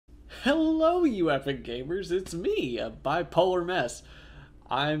Hello, you epic gamers. It's me, a bipolar mess.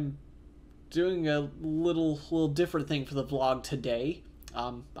 I'm doing a little different thing for the vlog today.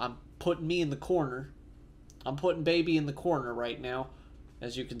 I'm putting me in the corner. I'm putting baby in the corner right now,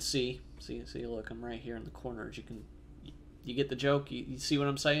 as you can see. See, look, I'm right here in the corner. As you get the joke? You see what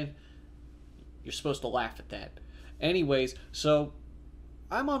I'm saying? You're supposed to laugh at that. Anyways, so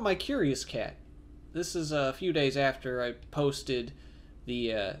I'm on my Curious Cat. This is a few days after I posted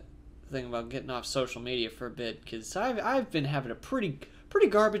the thing about getting off social media for a bit, because I've been having a pretty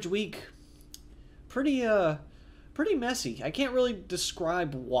garbage week. Pretty messy. I can't really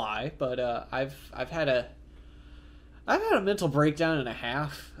describe why, but I've had a mental breakdown and a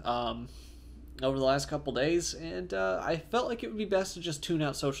half over the last couple days, and I felt like it would be best to just tune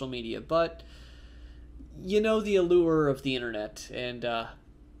out social media. But you know the allure of the internet, and oh,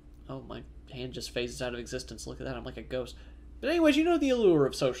 my hand just phases out of existence. Look at that, I'm like a ghost. But anyways, you know the allure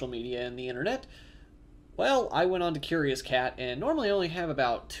of social media and the internet. Well, I went on to Curious Cat, and normally I only have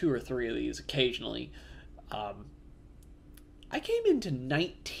about 2 or 3 of these occasionally. I came into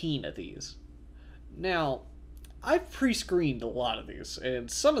 19 of these. Now, I've pre-screened a lot of these, and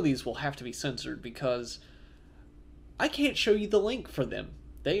some of these will have to be censored because I can't show you the link for them.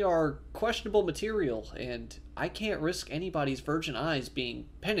 They are questionable material, and I can't risk anybody's virgin eyes being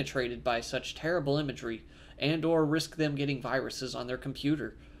penetrated by such terrible imagery, and or risk them getting viruses on their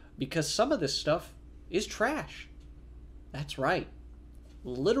computer, because some of this stuff is trash. That's right.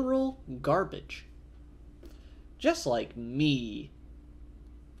 Literal garbage. Just like me.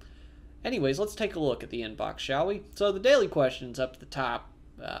 Anyways, let's take a look at the inbox, shall we? So the daily question's up at the top.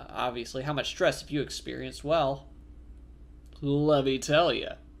 Obviously, how much stress have you experienced? Well, let me tell you.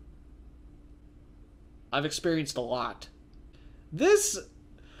 I've experienced a lot.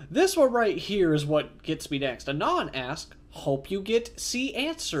 This one right here is what gets me next. Anon asked, hope you get C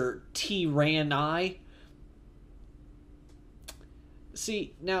answer, T-Ran-I.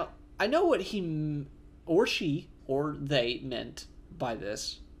 See, now, I know what he, or she, or they meant by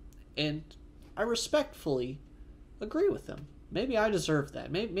this, and I respectfully agree with them. Maybe I deserve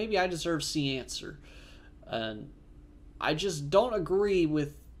that. Maybe I deserve C answer. And I just don't agree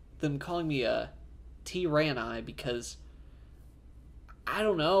with them calling me a T-Ran-I because, I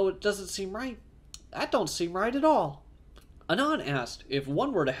don't know, it doesn't seem right. That don't seem right at all. Anon asked, if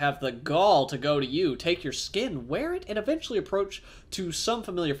one were to have the gall to go to you, take your skin, wear it, and eventually approach to some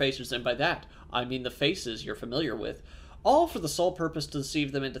familiar faces, and by that, I mean the faces you're familiar with, all for the sole purpose to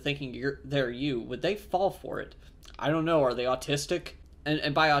deceive them into thinking they're you, would they fall for it? I don't know, are they autistic?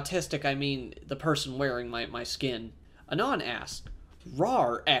 And by autistic, I mean the person wearing my skin. Anon asked,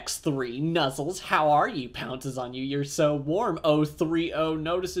 Rar X3 Nuzzles, how are you? Pounces on you, you're so warm. 030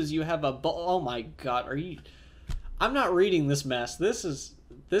 notices you have a oh my god, are you... I'm not reading this mess. This is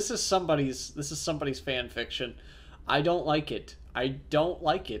somebody's fan fiction. I don't like it. I don't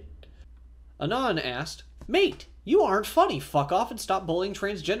like it. Anon asked, mate, you aren't funny. Fuck off and stop bullying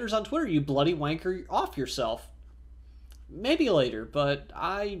transgenders on Twitter, you bloody wanker off yourself. Maybe later, but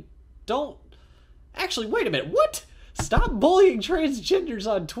I don't... Actually, wait a minute. What? Stop bullying transgenders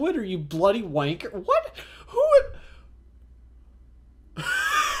on Twitter, you bloody wanker. What? Who would...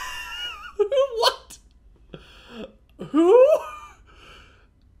 What? Who?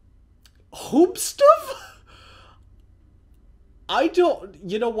 Whom stuff? I don't...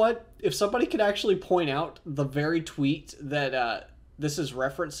 You know what? If somebody could actually point out the very tweet that this is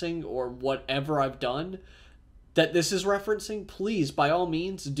referencing, or whatever I've done that this is referencing, please, by all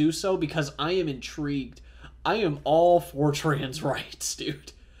means, do so, because I am intrigued. I am all for trans rights,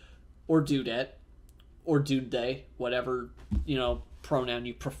 dude. Or dudette. Or dude they. Whatever, you know, pronoun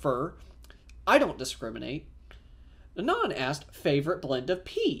you prefer. I don't discriminate. Anon asked, favorite blend of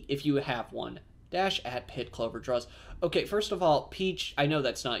pea, if you have one. @ Pit Clover Draws. Okay, first of all, Peach, I know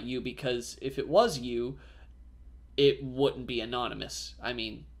that's not you, because if it was you, it wouldn't be anonymous. I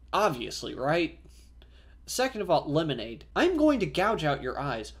mean, obviously, right? Second of all, Lemonade. I'm going to gouge out your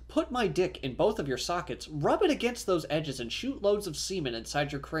eyes, put my dick in both of your sockets, rub it against those edges, and shoot loads of semen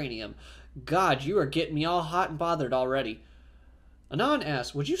inside your cranium. God, you are getting me all hot and bothered already. Anon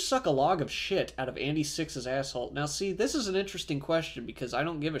asks, would you suck a log of shit out of Andy Six's asshole? Now see, this is an interesting question because I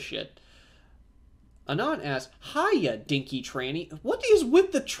don't give a shit. Anon asks, hiya, dinky tranny. What is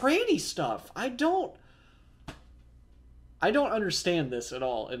with the tranny stuff? I don't understand this at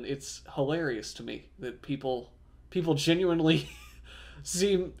all, and it's hilarious to me that people genuinely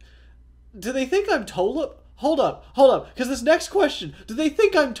seem... Do they think I'm Tulip? Hold up, because this next question, do they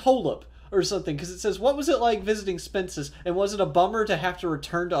think I'm Tulip or something? Because it says, what was it like visiting Spence's, and was it a bummer to have to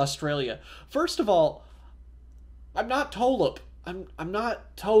return to Australia? First of all, I'm not Tulip. I'm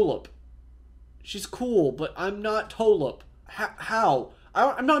not Tulip. She's cool, but I'm not Tulip. How?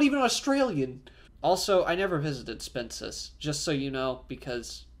 I'm not even Australian. Also, I never visited Spencis, just so you know,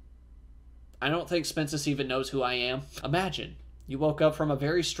 because I don't think Spencis even knows who I am. Imagine, you woke up from a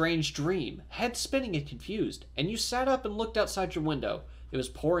very strange dream, head spinning and confused, and you sat up and looked outside your window. It was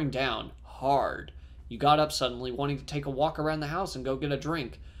pouring down, hard. You got up suddenly, wanting to take a walk around the house and go get a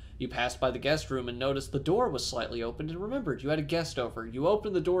drink. You passed by the guest room and noticed the door was slightly opened and remembered you had a guest over. You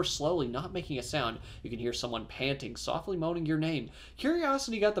opened the door slowly, not making a sound. You can hear someone panting, softly moaning your name.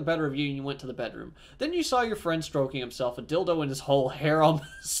 Curiosity got the better of you and you went to the bedroom. Then you saw your friend stroking himself, a dildo in his hole, hair all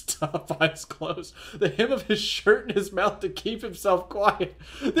messed up, eyes closed, the hem of his shirt in his mouth to keep himself quiet.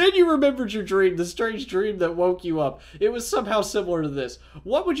 Then you remembered your dream, the strange dream that woke you up. It was somehow similar to this.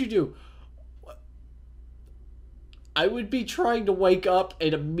 What would you do? I would be trying to wake up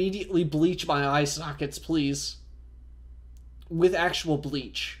and immediately bleach my eye sockets, please. With actual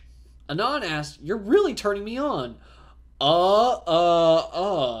bleach. Anon asked, "You're really turning me on." Oh,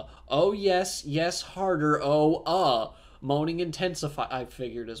 yes, harder, Moaning intensified. I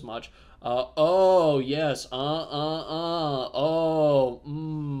figured as much. Oh, yes,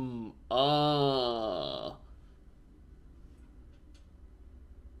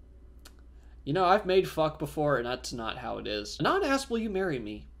 You know, I've made fuck before, and that's not how it is. Anon asked, "Will you marry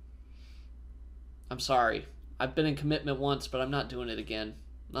me?" I'm sorry. I've been in commitment once, but I'm not doing it again.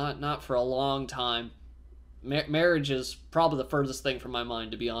 Not for a long time. Marriage is probably the furthest thing from my mind,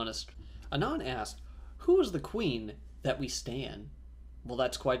 to be honest. Anon asked, "Who is the queen that we stan?" Well,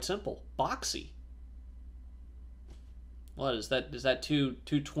 that's quite simple. Boxy. What, is that too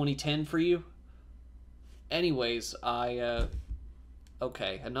 2010 for you? Anyways,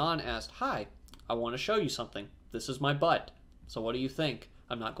 Okay, Anon asked, "Hi, I want to show you something. This is my butt. So what do you think?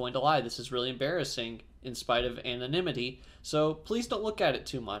 I'm not going to lie, this is really embarrassing in spite of anonymity, so please don't look at it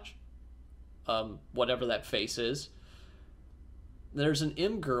too much." Whatever that face is. There's an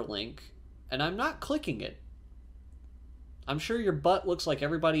Imgur link, and I'm not clicking it. I'm sure your butt looks like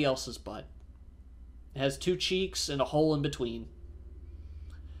everybody else's butt. It has two cheeks and a hole in between.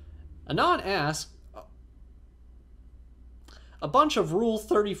 Anon asked, a bunch of Rule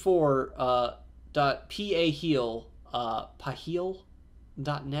 34 .paheel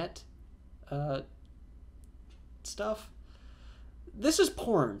paheel.net stuff. This is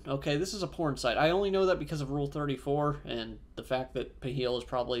porn, okay? This is a porn site. I only know that because of Rule 34 and the fact that Paheel is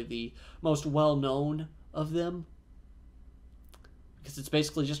probably the most well-known of them. Because it's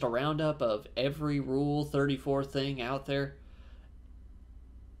basically just a roundup of every Rule 34 thing out there.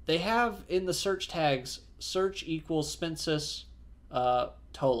 They have in the search tags, search equals Spencis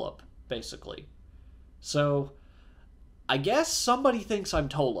Tulip, basically. So, I guess somebody thinks I'm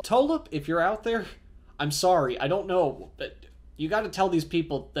Tulip. Tulip, if you're out there, I'm sorry, I don't know, but you gotta tell these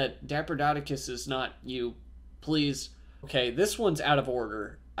people that Dapper Dotticus is not you, please. Okay, this one's out of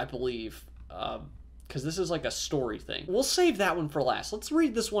order, I believe, because this is like a story thing. We'll save that one for last. Let's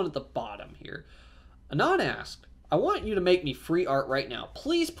read this one at the bottom here. Anon asked, "I want you to make me free art right now.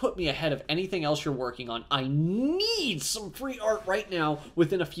 Please put me ahead of anything else you're working on. I need some free art right now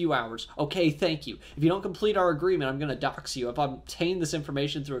within a few hours. Okay, thank you. If you don't complete our agreement, I'm going to dox you. If I obtain this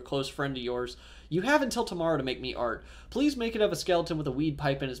information through a close friend of yours, you have until tomorrow to make me art. Please make it of a skeleton with a weed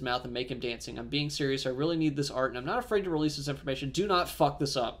pipe in his mouth and make him dancing. I'm being serious. I really need this art, and I'm not afraid to release this information. Do not fuck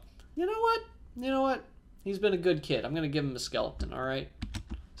this up." You know what? You know what? He's been a good kid. I'm going to give him a skeleton, all right?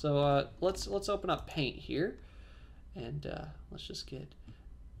 So let's open up Paint here. And let's just get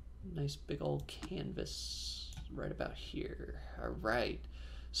a nice big old canvas right about here. All right.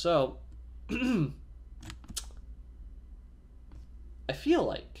 So, I feel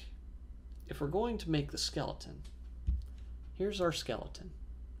like if we're going to make the skeleton, here's our skeleton.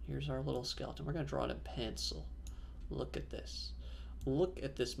 Here's our little skeleton. We're going to draw it in pencil. Look at this. Look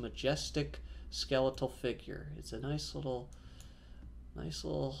at this majestic skeletal figure. It's a nice little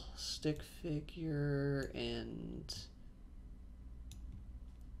stick figure, and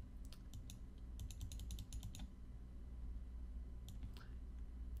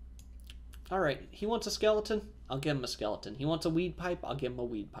all right, he wants a skeleton, I'll give him a skeleton. He wants a weed pipe, I'll give him a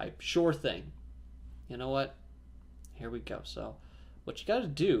weed pipe. Sure thing. You know what? Here we go. So what you got to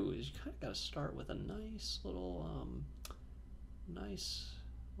do is you kind of got to start with a nice little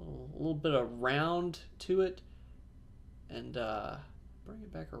little bit of round to it, and bring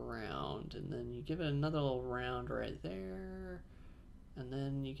it back around, and then you give it another little round right there, and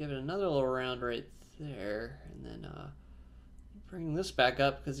then you give it another little round right there, and then bring this back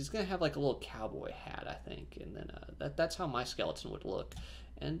up because he's gonna have like a little cowboy hat, I think, and then that's how my skeleton would look.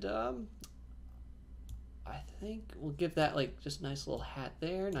 And I think we'll give that like just nice little hat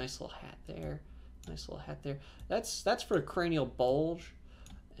there, nice little hat there, nice little hat there. That's for a cranial bulge,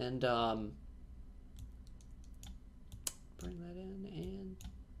 and bring that in and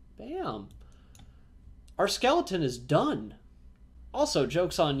bam, our skeleton is done. Also,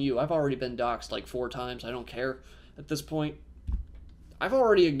 joke's on you. I've already been doxxed like 4 times. I don't care at this point. I've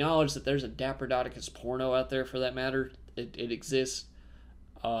already acknowledged that there's a Dapper Dotticus porno out there, for that matter. It exists.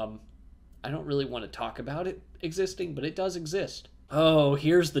 I don't really want to talk about it existing, but it does exist. Oh,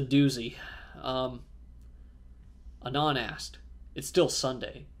 here's the doozy. Anon asked. It's still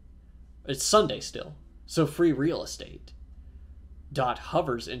Sunday. It's Sunday still, so free real estate. Dot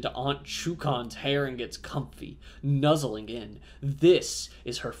hovers into Aunt Chukon's hair and gets comfy, nuzzling in. This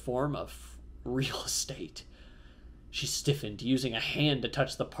is her form of real estate. She stiffened, using a hand to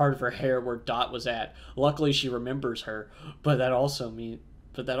touch the part of her hair where Dot was at. Luckily, she remembers her, but that also means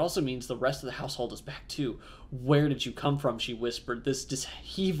the rest of the household is back too. Where did you come from? She whispered, this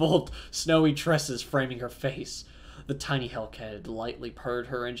disheveled, snowy tresses framing her face. The tiny Hellcat lightly purred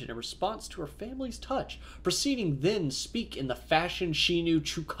her engine in response to her family's touch, proceeding then speak in the fashion she knew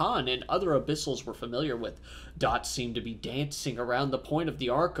Chukon and other abyssals were familiar with. Dot seemed to be dancing around the point of the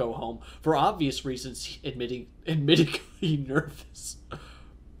Arco home, for obvious reasons, admittedly nervous.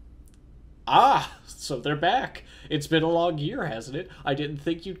 Ah, so they're back. It's been a long year, hasn't it? I didn't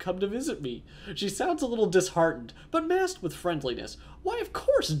think you'd come to visit me. She sounds a little disheartened, but masked with friendliness. Why, of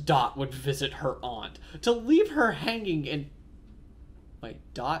course Dot would visit her aunt. To leave her hanging in... Wait,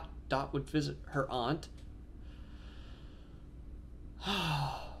 Dot would visit her aunt?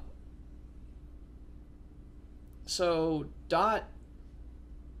 So, Dot,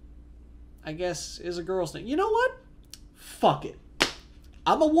 I guess, is a girl's name. You know what? Fuck it.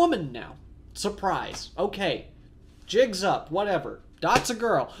 I'm a woman now. Surprise. Okay. Jigs up. Whatever. Dot's a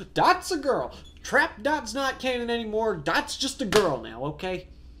girl. Dot's a girl. Trap Dot's not canon anymore. Dot's just a girl now, okay?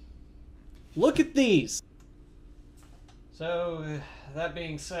 Look at these. So, that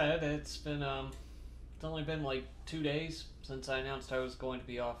being said, it's only been like 2 days since I announced I was going to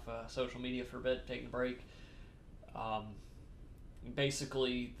be off social media for a bit, taking a break.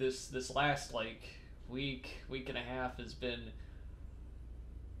 Basically, this last, like, week and a half has been...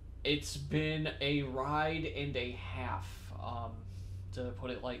 It's been a ride and a half, to put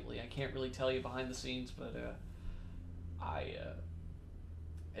it lightly. I can't really tell you behind the scenes, but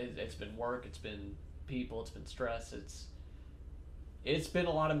it's been work, it's been people, it's been stress, it's been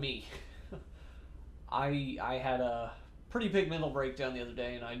a lot of me. I had a pretty big mental breakdown the other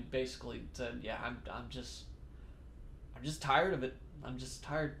day, and I basically said, yeah, I'm just tired of it. I'm just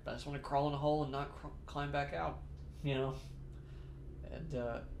tired. I just want to crawl in a hole and not climb back out, you know.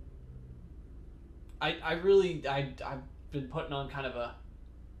 And I've been putting on kind of a,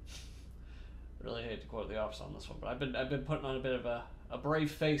 I really hate to quote The Office on this one, but I've been putting on a bit of a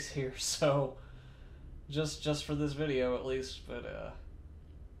brave face here, so just for this video at least, but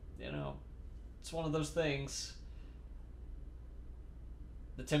you know, it's one of those things.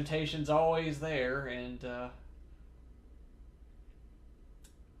 The temptation's always there, and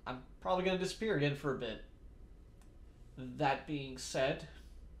I'm probably going to disappear again for a bit. That being said,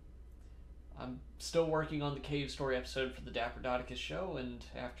 I'm still working on the cave story episode for the Dapper Dotticus show, and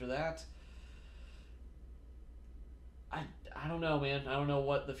after that, I don't know, man. I don't know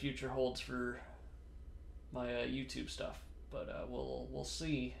what the future holds for my YouTube stuff, but we'll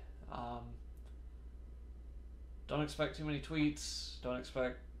see. Don't expect too many tweets. Don't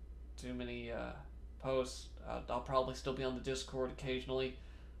expect too many posts. I'll probably still be on the Discord occasionally,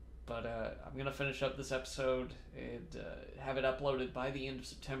 but I'm gonna finish up this episode and have it uploaded by the end of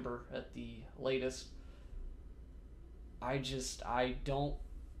September at the latest. I don't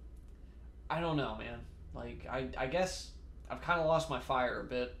know, man. Like, I guess I've kind of lost my fire a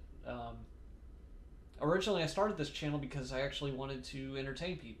bit. Originally, I started this channel because I actually wanted to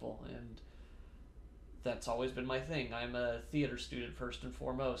entertain people, and that's always been my thing. I'm a theater student first and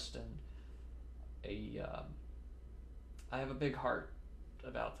foremost, and I have a big heart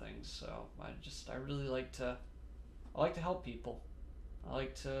about things, so I really like to help people. I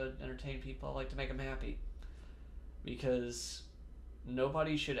like to entertain people. I like to make them happy, because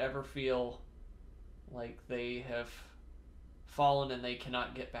nobody should ever feel like they have fallen and they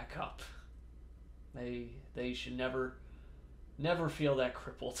cannot get back up. They should never feel that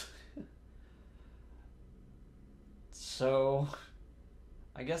crippled. So,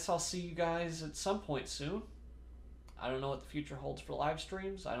 I guess I'll see you guys at some point soon. I don't know what the future holds for live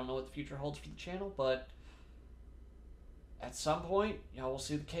streams. I don't know what the future holds for the channel, but at some point, y'all will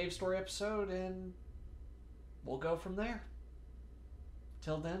see the cave story episode, and we'll go from there.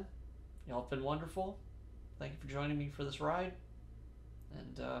 Till then, y'all have been wonderful. thank you for joining me for this ride.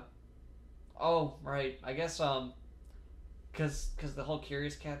 And oh right, I guess cause the whole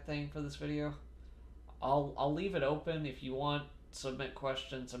Curious Cat thing for this video, I'll leave it open if you want. Submit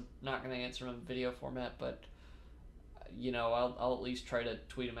questions. I'm not gonna answer them in video format, but I'll at least try to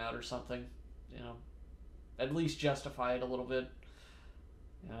tweet them out or something. At least justify it a little bit.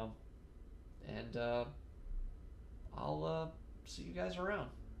 And I'll see you guys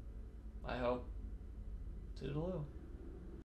around. I hope. Toodaloo.